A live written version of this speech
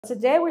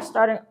Today we're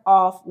starting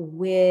off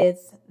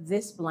with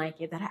this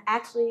blanket that I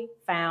actually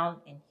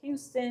found in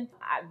Houston.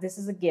 This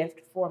is a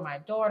gift for my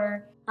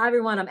daughter. Hi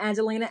everyone, I'm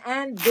Angelina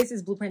and this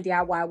is Blueprint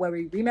DIY, where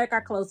we remake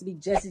our clothes to be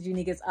just as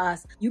unique as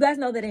us. You guys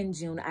know that in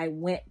June I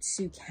went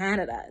to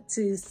Canada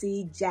to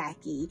see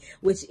Jackie,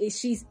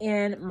 she's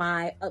in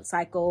my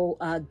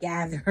Upcycle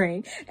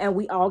gathering, and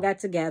we all got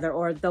together,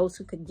 or those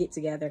who could get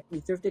together. We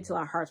thrifted till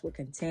our hearts were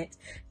content,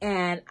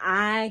 and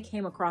I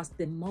came across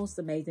the most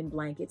amazing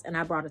blankets, and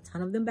I brought a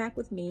ton of them back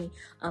with me.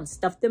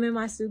 Stuffed them in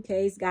my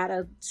suitcase, got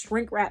a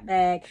shrink wrap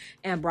bag,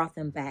 and brought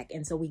them back.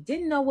 And so we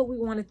didn't know what we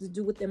wanted to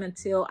do with them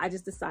until I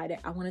just decided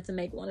I wanted to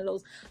make one of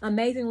those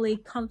amazingly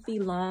comfy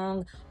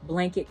long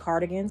blanket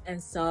cardigans.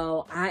 And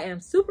so I am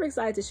super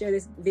excited to share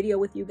this video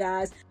with you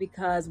guys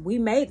because we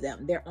made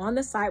them. They're on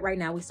the site right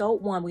now. We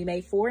sold one. We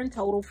made 4 in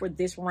total for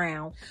this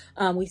round.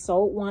 We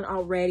sold one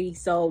already.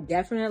 So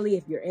definitely,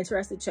 if you're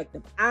interested, check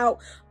them out.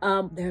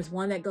 There's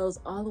one that goes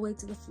all the way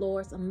to the floor.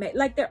 It's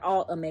like, they're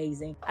all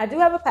amazing. I do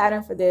have a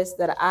pattern for this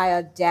that I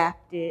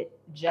adapted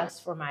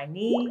just for my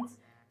needs.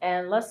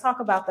 And let's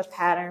talk about the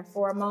pattern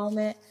for a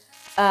moment.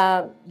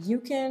 You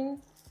can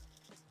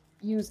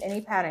use any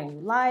pattern you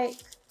like,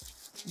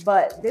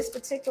 but this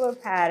particular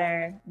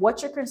pattern,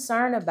 what you're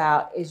concerned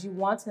about is you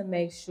want to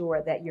make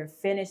sure that your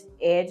finished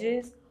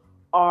edges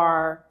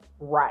are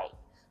right.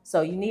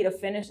 So you need a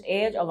finished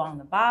edge along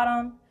the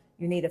bottom.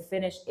 You need a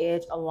finished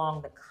edge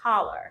along the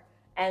collar.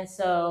 And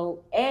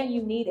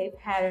you need a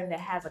pattern that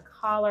has a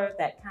collar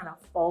that kind of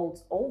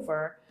folds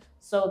over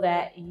so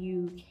that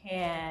you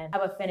can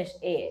have a finished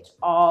edge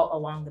all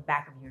along the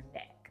back of your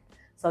neck.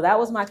 So that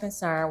was my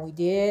concern. We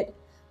did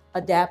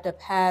adapt a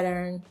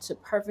pattern to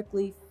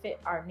perfectly fit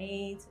our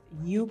needs.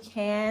 You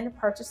can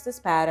purchase this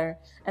pattern,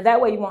 and that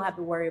way you won't have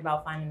to worry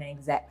about finding an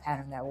exact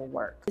pattern that will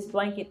work. This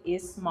blanket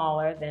is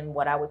smaller than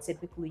what I would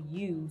typically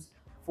use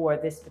for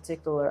this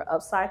particular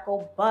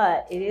upcycle,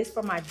 but it is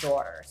for my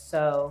daughter.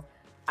 So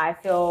I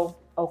feel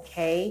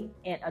okay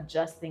in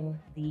adjusting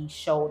the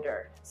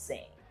shoulder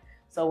seam.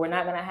 So we're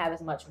not gonna have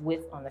as much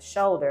width on the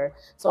shoulder.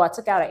 So I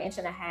took out 1.5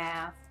 inches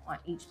on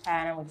each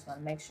pattern. We're just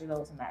gonna make sure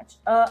those match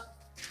up.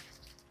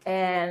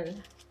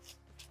 And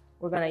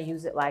we're gonna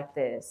use it like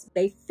this.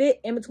 They fit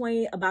in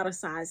between about a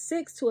size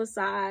 6 to a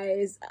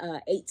size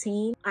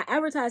 18. I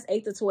advertised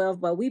 8 to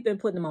 12, but we've been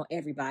putting them on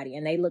everybody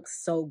and they look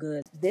so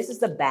good. This is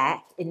the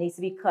back. It needs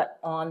to be cut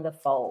on the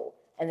fold.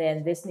 And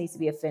then this needs to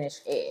be a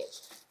finished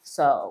edge.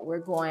 So we're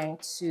going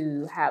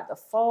to have the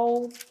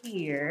fold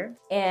here,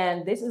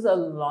 and this is a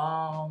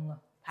long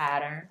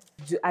pattern.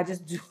 I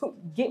just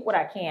get what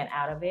I can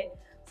out of it.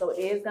 So it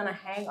is gonna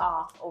hang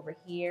off over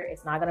here.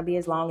 It's not gonna be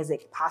as long as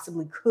it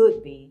possibly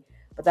could be,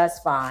 but that's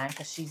fine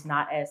because she's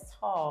not as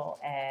tall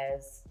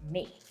as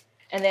me.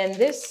 And then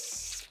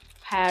this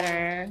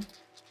pattern,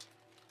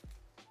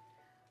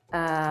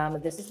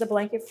 this is the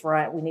blanket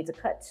front. We need to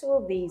cut 2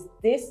 of these.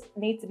 This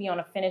needs to be on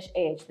a finished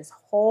edge. This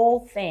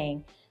whole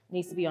thing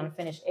needs to be on a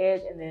finished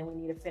edge, and then we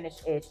need a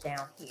finished edge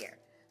down here.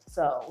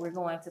 So we're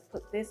going to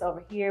put this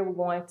over here. We're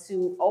going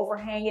to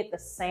overhang it the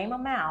same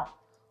amount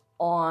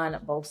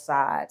on both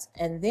sides.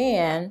 And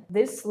then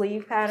this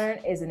sleeve pattern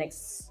is an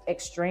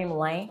extreme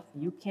length.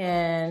 You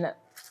can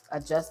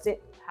adjust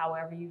it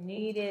however you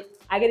need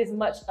it. I get as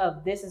much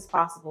of this as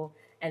possible,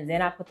 and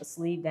then I put the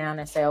sleeve down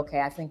and say,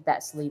 okay, I think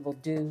that sleeve will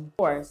do. Of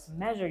course,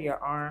 measure your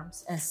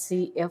arms and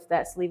see if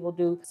that sleeve will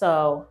do.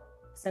 So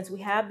since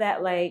we have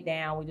that laid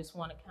down, we just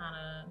want to kind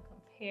of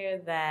compare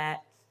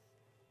that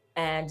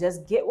and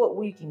just get what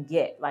we can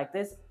get. Like,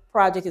 this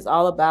project is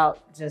all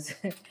about just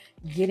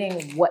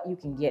getting what you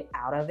can get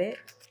out of it.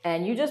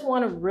 And you just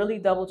want to really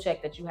double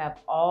check that you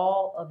have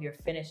all of your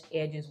finished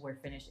edges where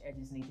finished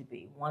edges need to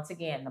be. Once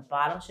again, the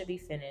bottom should be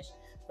finished.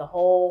 The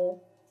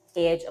whole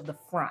edge of the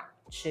front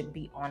should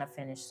be on a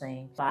finished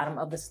seam. Bottom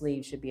of the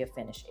sleeve should be a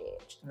finished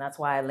edge. And that's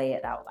why I lay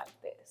it out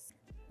like this.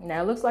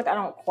 Now it looks like I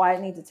don't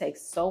quite need to take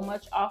so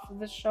much off of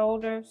the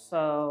shoulder,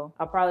 so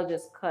I'll probably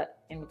just cut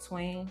in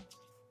between.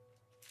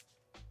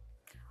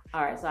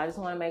 All right, so I just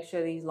want to make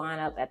sure these line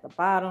up at the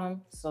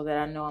bottom so that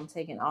I know I'm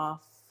taking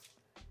off,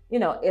 you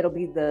know, it'll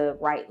be the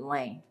right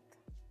length.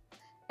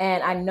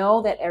 And I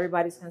know that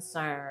everybody's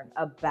concerned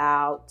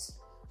about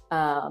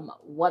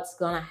what's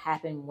gonna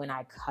happen when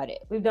I cut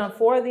it. We've done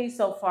 4 of these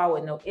so far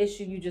with no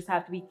issue. You just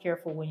have to be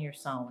careful when you're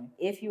sewing.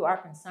 If you are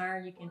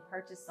concerned, you can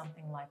purchase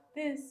something like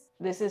this.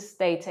 This is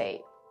stay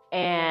tape.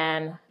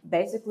 And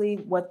basically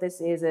what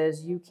this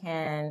is you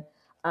can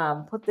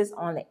put this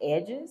on the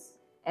edges,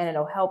 and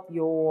it'll help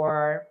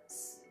your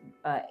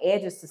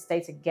edges to stay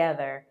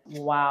together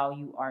while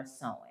you are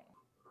sewing.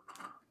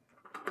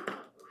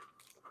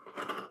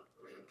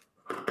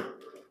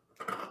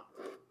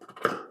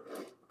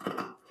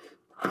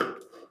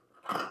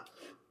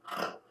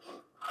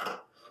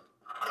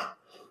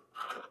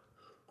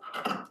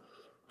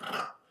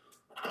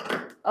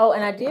 Oh,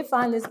 and I did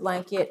find this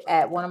blanket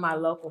at one of my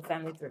local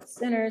family thrift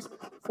centers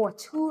for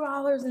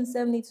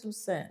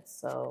 $2.72.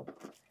 So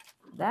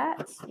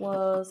that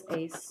was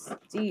a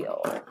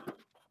steal.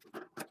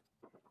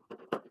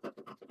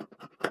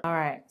 All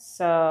right,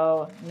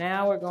 so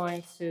now we're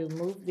going to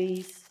move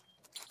these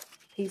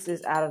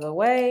pieces out of the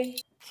way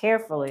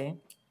carefully.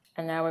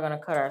 And now we're gonna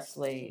cut our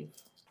sleeve.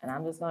 And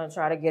I'm just gonna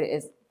try to get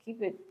it,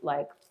 keep it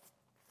like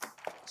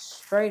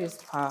straight as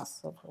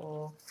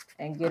possible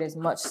and get as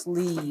much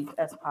sleeve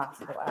as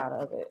possible out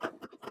of it.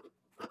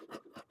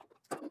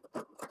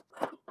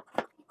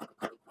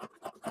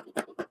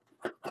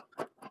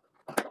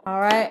 All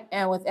right,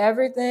 and with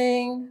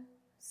everything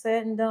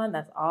said and done,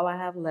 that's all I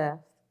have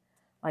left.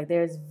 Like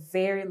there's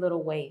very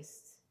little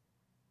waste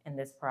in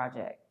this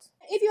project.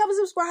 If you haven't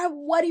subscribed,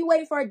 what are you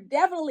waiting for?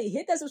 Definitely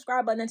hit that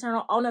subscribe button and turn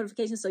on all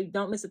notifications so you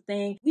don't miss a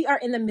thing. We are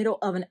in the middle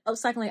of an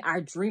upcycling our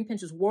Dream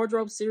Pinterest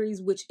wardrobe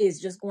series, which is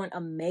just going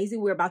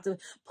amazing. We're about to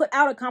put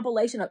out a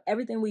compilation of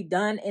everything we've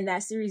done in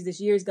that series this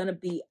year. Is going to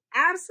be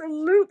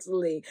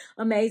absolutely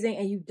amazing,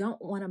 and you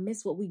don't want to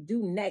miss what we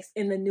do next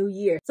in the new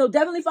year. So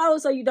definitely follow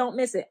so you don't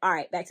miss it. All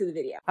right, back to the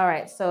video. All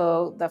right,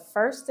 so the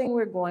first thing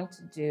we're going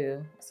to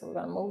do, so we're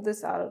going to move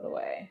this out of the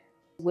way.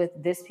 With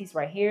this piece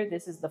right here,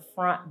 this is the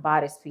front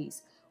bodice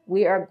piece.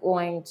 We are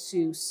going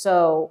to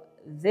sew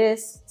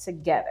this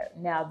together.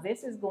 Now,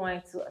 this is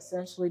going to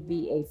essentially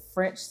be a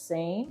French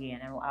seam.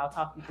 Again, and I'll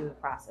talk you through the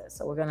process.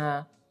 So we're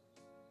gonna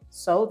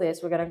sew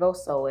this, we're gonna go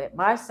sew it.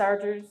 My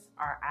sergers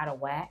are out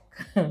of whack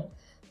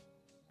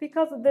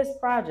because of this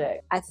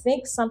project. I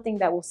think something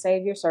that will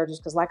save your sergers,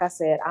 because like I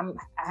said,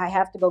 I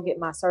have to go get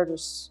my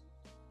sergers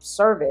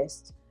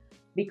serviced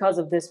because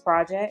of this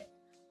project.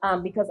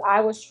 Because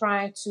I was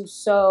trying to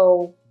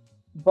sew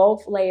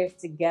both layers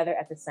together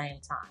at the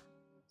same time.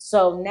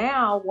 So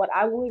now what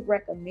I would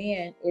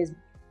recommend is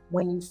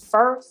when you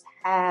first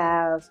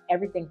have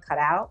everything cut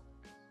out,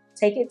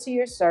 take it to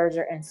your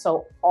serger and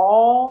sew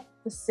all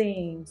the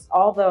seams,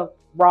 all the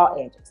raw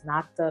edges,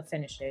 not the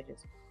finished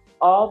edges,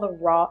 all the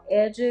raw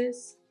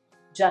edges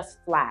just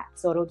flat.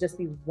 So it'll just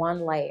be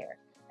one layer.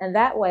 And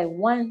that way,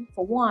 one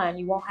for one,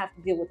 you won't have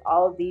to deal with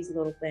all of these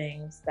little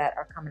things that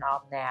are coming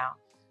off now.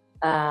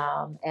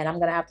 And I'm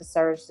gonna have to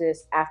service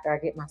this after I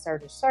get my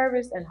serger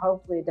serviced, and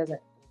hopefully it doesn't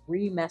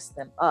re-mess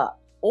them up.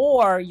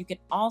 Or you can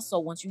also,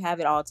 once you have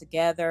it all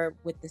together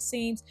with the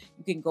seams,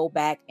 you can go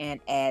back and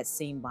add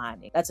seam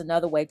binding. That's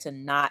another way to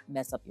not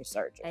mess up your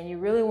serger. And you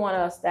really want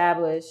to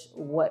establish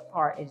what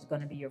part is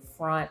going to be your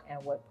front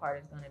and what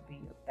part is going to be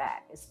your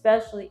back,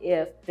 especially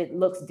if it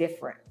looks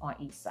different on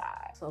each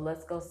side. So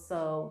let's go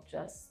sew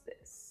just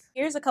this.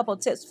 Here's a couple of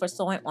tips for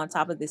sewing on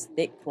top of this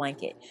thick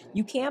blanket.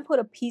 You can put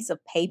a piece of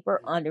paper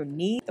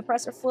underneath the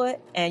presser foot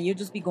and you'll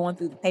just be going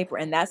through the paper,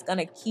 and that's going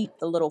to keep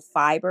the little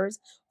fibers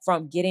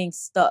from getting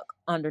stuck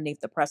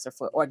underneath the presser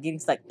foot or getting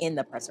stuck in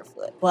the presser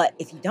foot. But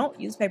if you don't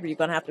use paper, you're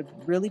going to have to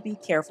really be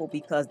careful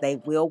because they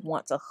will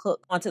want to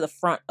hook onto the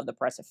front of the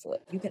presser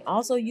foot. You can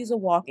also use a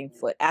walking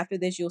foot. After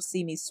this, you'll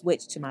see me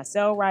switch to my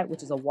Cellrite,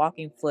 which is a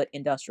walking foot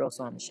industrial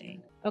sewing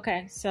machine.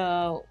 Okay,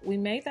 so we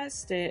made that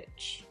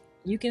stitch.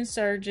 You can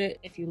serge it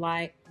if you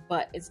like,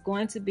 but it's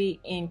going to be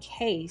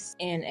encased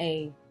in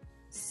a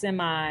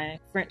semi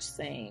French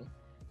seam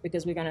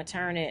because we're going to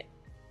turn it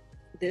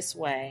this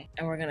way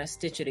and we're going to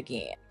stitch it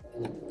again.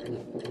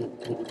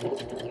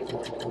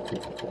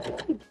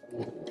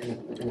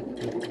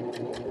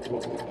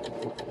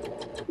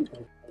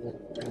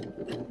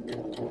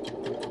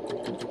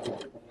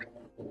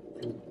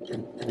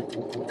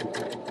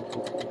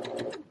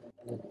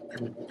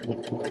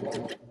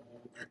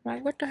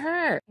 Right, what the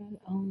heck?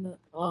 On the,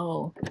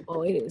 oh,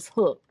 it is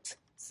hooked.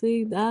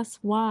 See, that's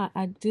why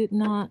I did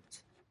not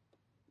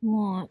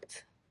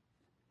want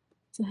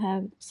to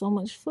have so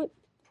much foot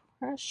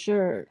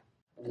pressure.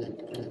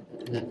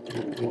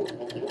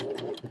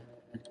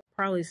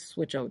 Probably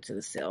switch over to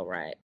the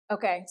Cellrite.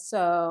 Okay,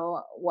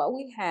 so what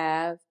we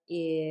have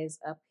is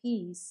a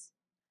piece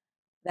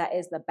that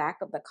is the back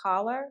of the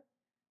collar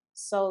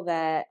so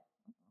that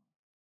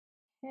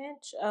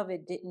pinch of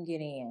it didn't get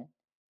in.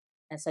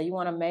 And so you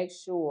want to make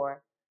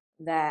sure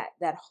that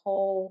that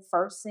whole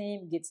first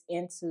seam gets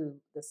into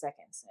the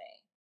second seam.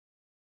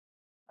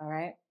 All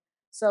right.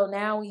 So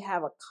now we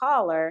have a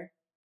collar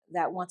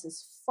that once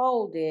it's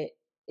folded,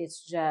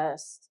 it's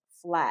just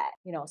flat.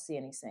 You don't see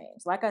any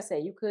seams. Like I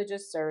said, you could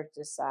just serge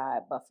this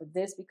side, but for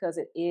this, because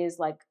it is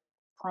like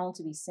prone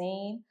to be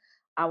seen,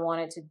 I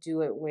wanted to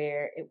do it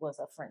where it was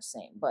a French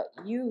seam, but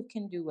you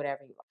can do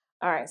whatever you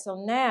like. All right.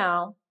 So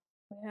now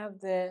we have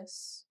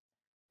this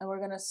and we're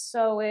going to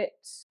sew it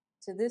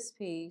to this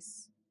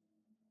piece.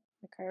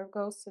 The curve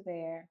goes to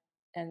there,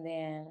 and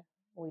then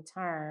we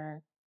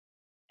turn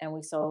and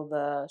we sew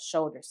the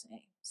shoulder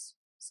seams.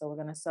 So we're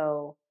going to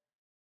sew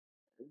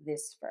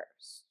this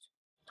first.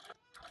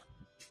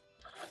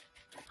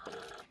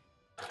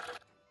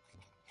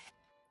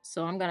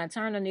 So I'm going to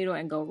turn the needle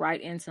and go right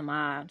into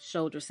my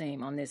shoulder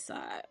seam on this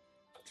side.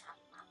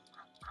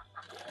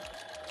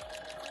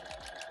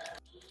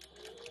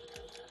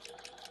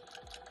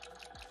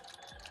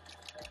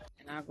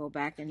 And I'll go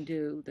back and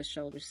do the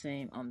shoulder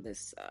seam on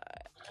this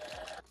side.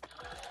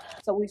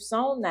 So we've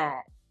sewn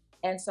that.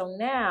 And so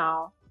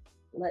now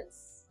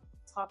let's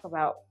talk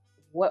about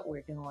what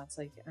we're doing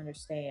so you can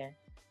understand.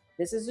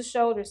 This is the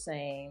shoulder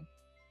seam.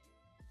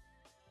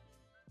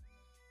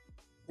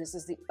 This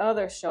is the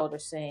other shoulder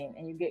seam,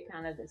 and you get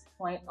kind of this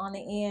point on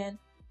the end.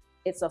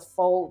 It's a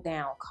fold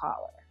down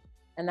collar.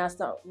 And that's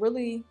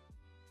really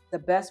the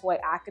best way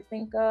I could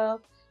think of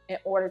in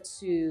order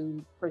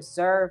to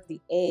preserve the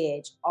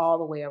edge all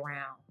the way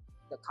around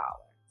the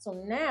collar. So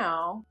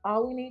now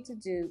all we need to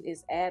do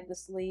is add the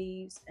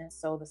sleeves and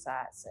sew the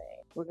side seam.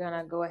 We're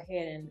gonna go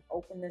ahead and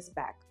open this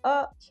back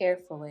up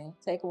carefully.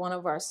 Take one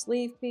of our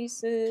sleeve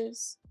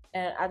pieces,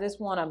 and I just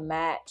wanna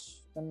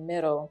match the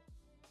middle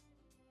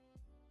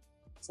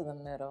to the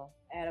middle.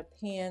 Add a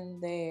pin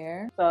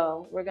there.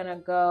 So we're gonna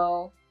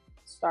go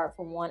start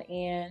from one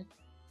end.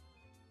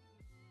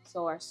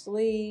 So our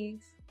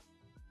sleeve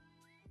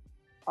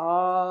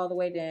all the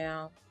way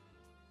down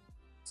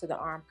to the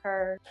arm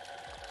curve.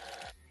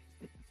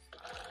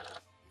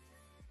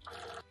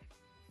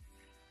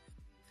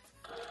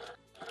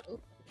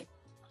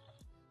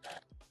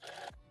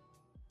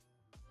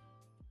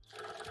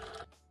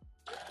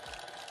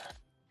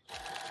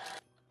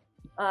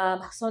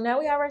 So now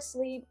we have our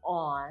sleeve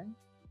on.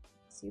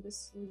 See the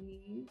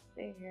sleeve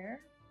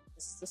there?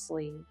 This is the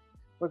sleeve.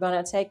 We're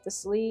gonna take the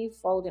sleeve,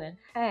 fold it in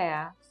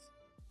half.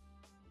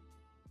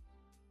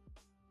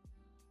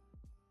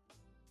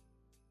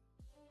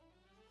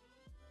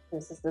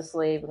 This is the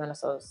sleeve. We're gonna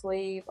sew the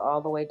sleeve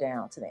all the way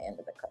down to the end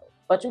of the coat.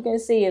 But you can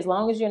see, as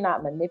long as you're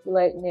not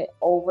manipulating it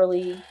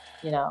overly,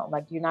 you know,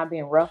 like you're not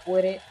being rough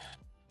with it,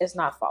 it's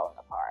not falling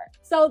apart.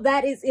 So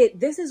that is it.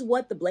 This is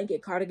what the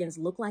blanket cardigans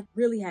look like.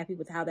 Really happy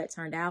with how that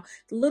turned out.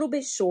 It's a little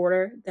bit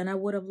shorter than I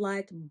would have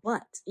liked,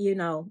 but you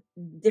know,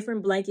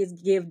 different blankets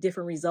give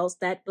different results.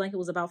 That blanket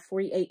was about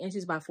 48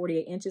 inches by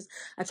 48 inches.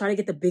 I try to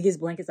get the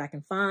biggest blankets I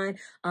can find,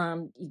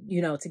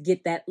 you know, to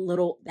get that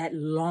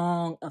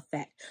long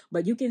effect.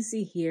 But you can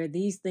see here,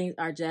 these things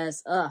are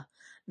just,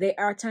 they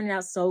are turning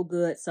out so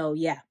good. So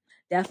yeah.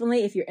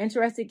 Definitely, if you're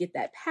interested, get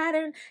that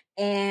pattern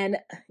and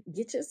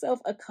get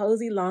yourself a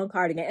cozy long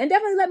cardigan. And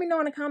definitely let me know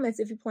in the comments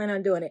if you plan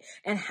on doing it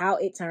and how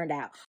it turned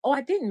out. Oh, I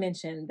didn't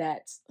mention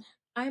that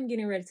I'm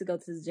getting ready to go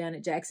to the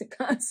Janet Jackson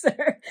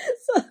concert.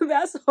 So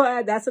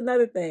that's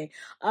another thing.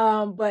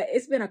 But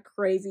it's been a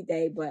crazy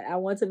day, but I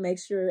want to make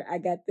sure I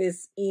got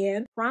this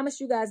in.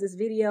 Promise you guys this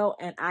video,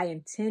 and I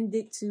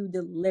intended to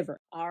deliver.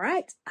 All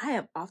right, I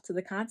am off to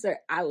the concert.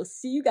 I will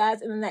see you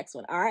guys in the next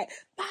one. All right,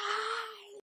 bye.